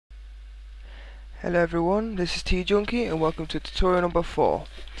Hello everyone, this is T-Junkie and welcome to tutorial number 4.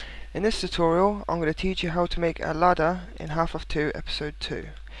 In this tutorial I'm going to teach you how to make a ladder in Half-Life 2 episode 2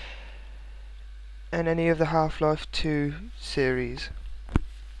 and any of the Half-Life 2 series.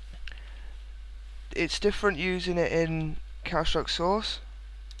 It's different using it in Counter-Strike Source,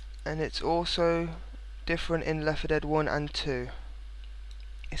 and it's also different in Left 4 Dead 1 and 2.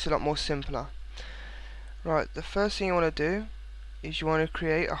 It's a lot more simpler. Right, the first thing you want to do is you want to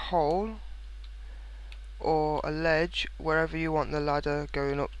create a hole or a ledge wherever you want the ladder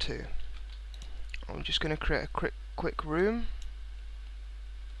going up to. I'm just going to create a quick room.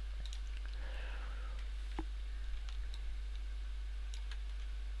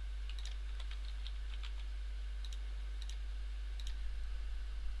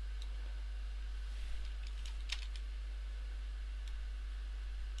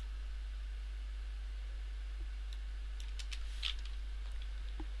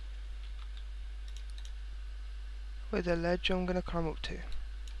 With a ledge I'm going to climb up to.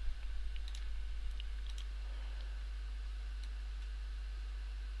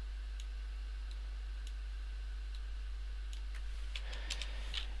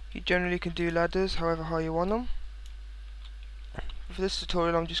 You generally can do ladders however high you want them. For this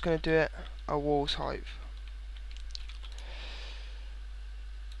tutorial I'm just going to do it a wall's height.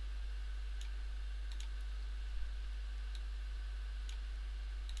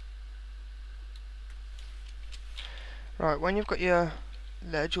 Right, when you've got your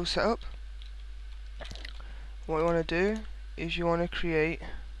ledge all set up, what you want to do is you want to create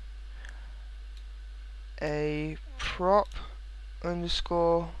a prop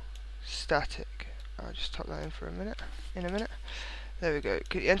underscore static. I'll just type that in for a minute. There we go.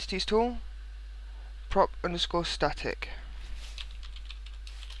 Get the entities tool, prop underscore static.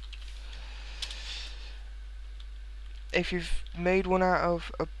 If you've made one out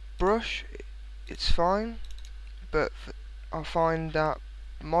of a brush, it's fine, but I find that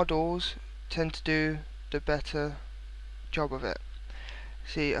models tend to do the better job of it.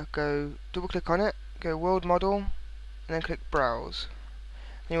 See, I go double click on it, go world model, and then click browse.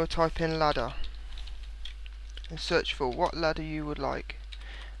 And you will type in ladder and search for what ladder you would like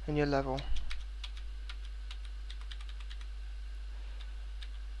in your level.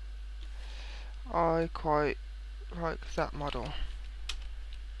 I quite like that model,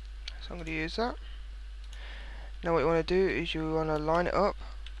 so I'm going to use that. Now what you want to do is you want to line it up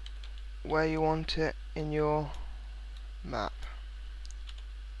where you want it in your map.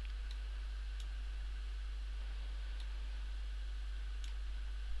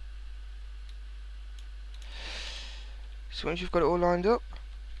 So once you've got it all lined up,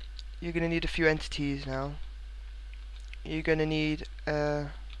 you're going to need a few entities now. You're going to need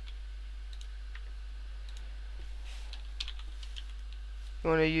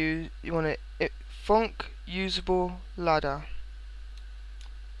func usable ladder.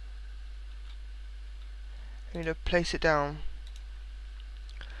 You need to place it down.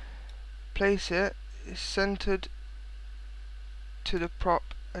 Place it as centered to the prop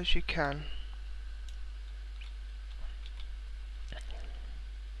as you can.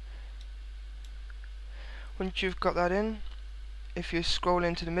 Once you've got that in, if you scroll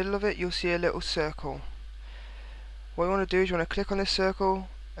into the middle of it, you'll see a little circle. What you want to do is you want to click on this circle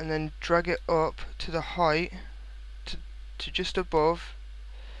and then drag it up to the height to just above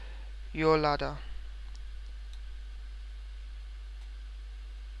your ladder.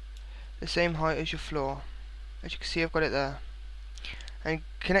 The same height as your floor. As you can see, I've got it there. And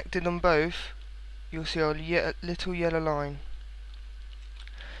connected them both, you'll see a little yellow line.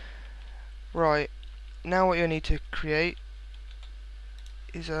 Right, now what you'll need to create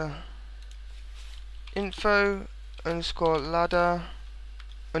is a info underscore ladder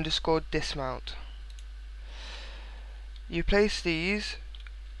underscore dismount. You place these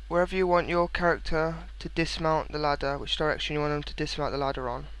wherever you want your character to dismount the ladder, which direction you want them to dismount the ladder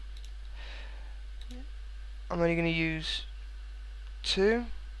on. I'm only going to use 2,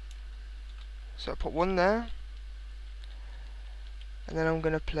 so I'll put 1 there, and then I'm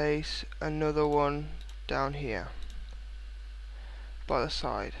going to place another one down here by the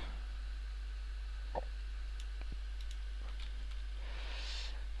side.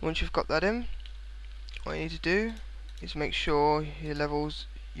 Once you've got that in, what you need to do is make sure your levels,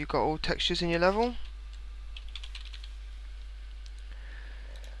 you've got all textures in your level.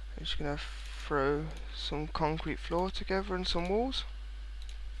 I'm just going to throw some concrete floor together and some walls.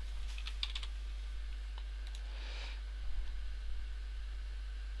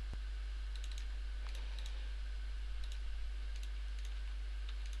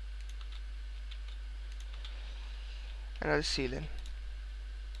 And add a ceiling.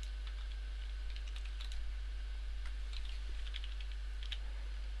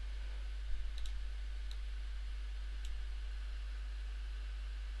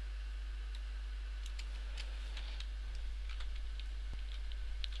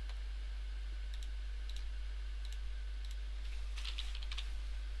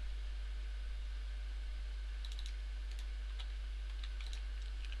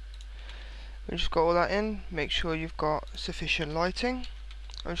 Once you've got all that in, make sure you've got sufficient lighting.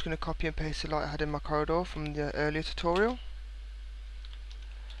 I'm just going to copy and paste the light I had in my corridor from the earlier tutorial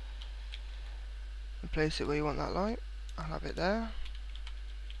and place it where you want that light. I'll have it there.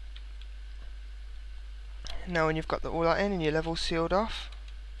 Now when you've got all that in and your level's sealed off,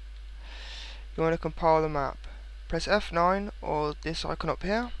 you want to compile the map. Press F9 or this icon up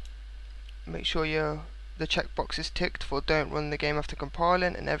here. Make sure the checkbox is ticked for don't run the game after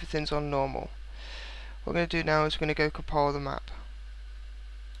compiling and everything's on normal. What we're going to do now is we're going to go compile the map.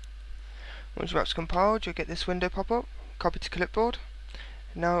 Once your map's compiled, you'll get this window pop up, copy to clipboard.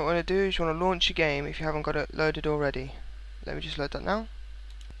 Now what you want to do is you want to launch your game if you haven't got it loaded already. Let me just load that now.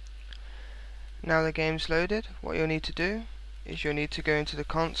 Now the game's loaded, what you'll need to do is you'll need to go into the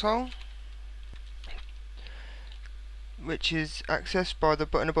console, which is accessed by the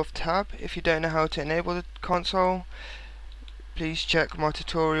button above tab. If you don't know how to enable the console, please check my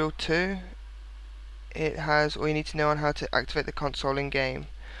tutorial 2. It has all you need to know on how to activate the console in game.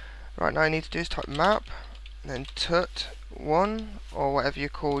 Right now, you need to do is type map, then tut1 or whatever you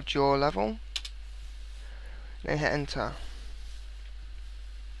called your level, then hit enter.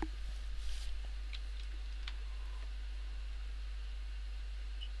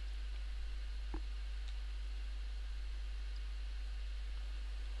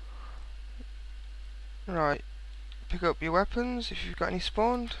 Right, pick up your weapons if you've got any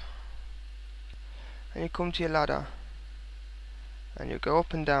spawned, and you come to your ladder and you go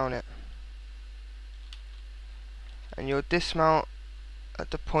up and down it, and you'll dismount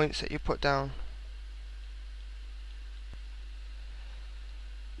at the points that you put down.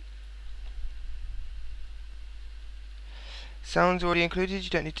 Sounds already included, you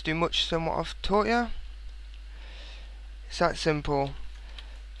don't need to do much than what I've taught you. It's that simple.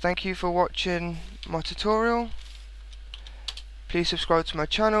 Thank you for watching my tutorial. Please subscribe to my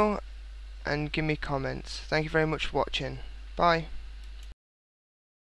channel and give me comments. Thank you very much for watching. Bye.